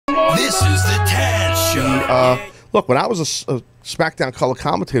is the Taz Show. Look, when I was a SmackDown color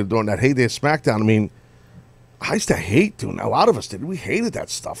commentator during that heyday of SmackDown, I mean, I used to hate doing that. A lot of us did. We hated that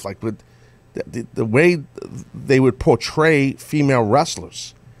stuff. Like with the way they would portray female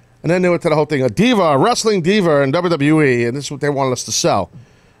wrestlers. And then they went to the whole thing, a wrestling diva in WWE, and this is what they wanted us to sell.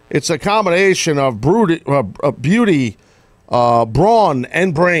 It's a combination of beauty, brawn,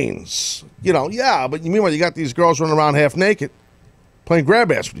 and brains. You know, yeah, but meanwhile, you got these girls running around half naked, playing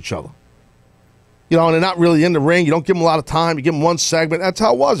grab ass with each other. You know, and they're not really in the ring. You don't give them a lot of time. You give them one segment. That's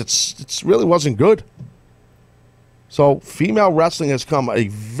how it was. It really wasn't good. So female wrestling has come a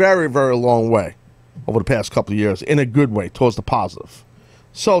very, very long way over the past couple of years, in a good way, towards the positive.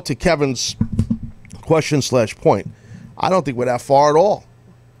 So to Kevin's question/point, I don't think we're that far at all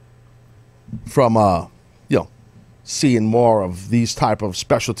from, seeing more of these type of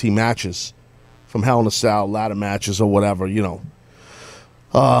specialty matches from Hell in a Cell, ladder matches, or whatever,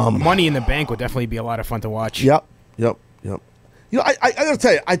 Money in the Bank would definitely be a lot of fun to watch. Yep. You know, I got to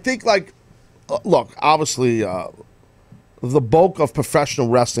tell you, I think, look, obviously, the bulk of professional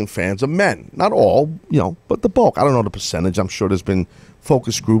wrestling fans are men. Not all, but the bulk. I don't know the percentage. I'm sure there's been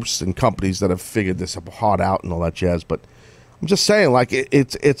focus groups and companies that have figured this hard out and all that jazz. But I'm just saying,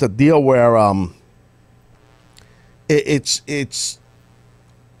 it's a deal where I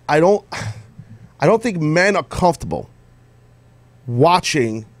don't think men are comfortable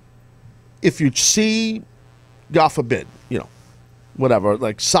watching. If you see, God forbid, whatever,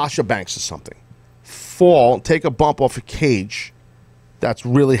 like Sasha Banks or something, fall, take a bump off a cage that's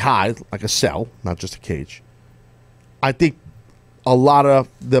really high, like a cell, not just a cage. I think a lot of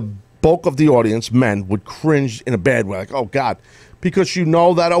the bulk of the audience, men, would cringe in a bad way, like, oh God, because you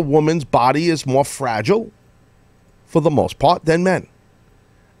know that a woman's body is more fragile, for the most part, than men.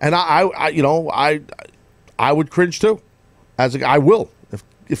 And I would cringe too. I will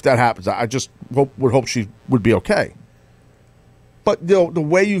if that happens. I just would hope she would be okay. But the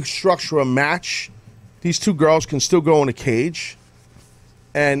way you structure a match, these two girls can still go in a cage,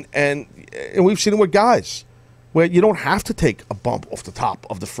 and we've seen it with guys, where you don't have to take a bump off the top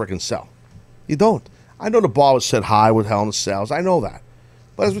of the friggin' cell. You don't. I know the bar was set high with Hell in a Cells. I know that.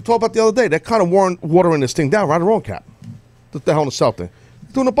 But as we talked about the other day, they're kind of watering this thing down, right or wrong, Cap? The Hell in a Cell thing.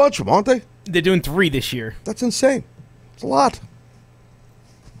 They're doing a bunch of them, aren't they? They're doing 3 this year. That's insane. It's a lot.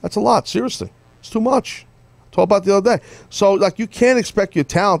 That's a lot, seriously. It's too much. Talked about the other day. So, you can't expect your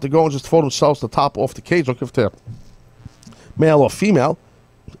talent to go and just throw themselves the top off the cage. Don't give it to male or female.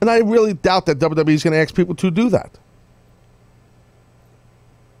 And I really doubt that WWE is going to ask people to do that.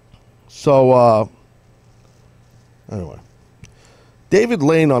 So, anyway. David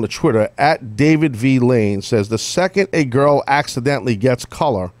Lane on the Twitter, at David V. Lane, says, the second a girl accidentally gets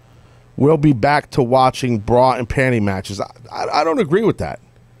color, we'll be back to watching bra and panty matches. I don't agree with that.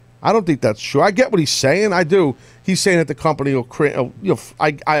 I don't think that's true. I get what he's saying. I do. He's saying that the company will cringe.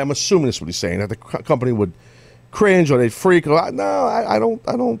 I am assuming that's what he's saying, that the company would cringe or they'd freak. No, I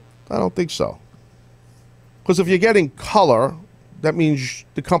don't think so. Because if you're getting color, that means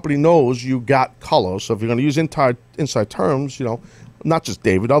the company knows you got color. So if you're going to use inside terms, not just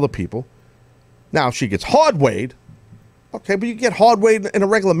David, other people. Now, if she gets hard weighed, okay, but you get hard weighed in a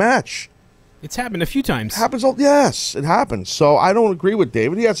regular match. It's happened a few times. Yes, it happens. So I don't agree with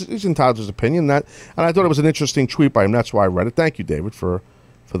David. He's entitled to his opinion, and I thought it was an interesting tweet by him. That's why I read it. Thank you, David, for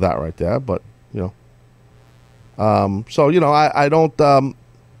that right there. But I don't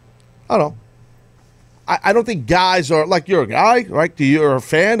know. I don't think guys are like, you're a guy, right? You're a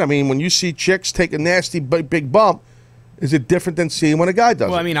fan. I mean, when you see chicks take a nasty big bump, is it different than seeing when a guy does?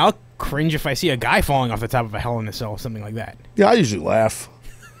 Well, it? I mean, I'll cringe if I see a guy falling off the top of a Hell in a Cell or something like that. Yeah, I usually laugh.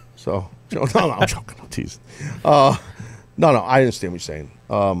 So. No, I'm joking. I'm teasing. No, I understand what you're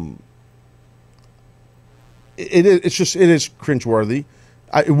saying. It is cringeworthy.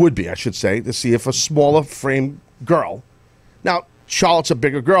 It would be, I should say, to see if a smaller frame girl. Now, Charlotte's a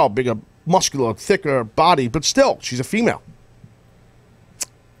bigger girl, bigger, muscular, thicker body, but still, she's a female.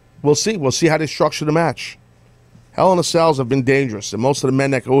 We'll see. We'll see how they structure the match. Hell in a Cells have been dangerous, and most of the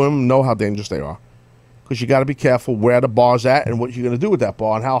men that go in them know how dangerous they are. Because you got to be careful where the bar's at and what you're going to do with that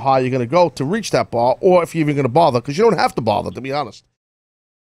bar and how high you're going to go to reach that bar, or if you're even going to bother, because you don't have to bother, to be honest.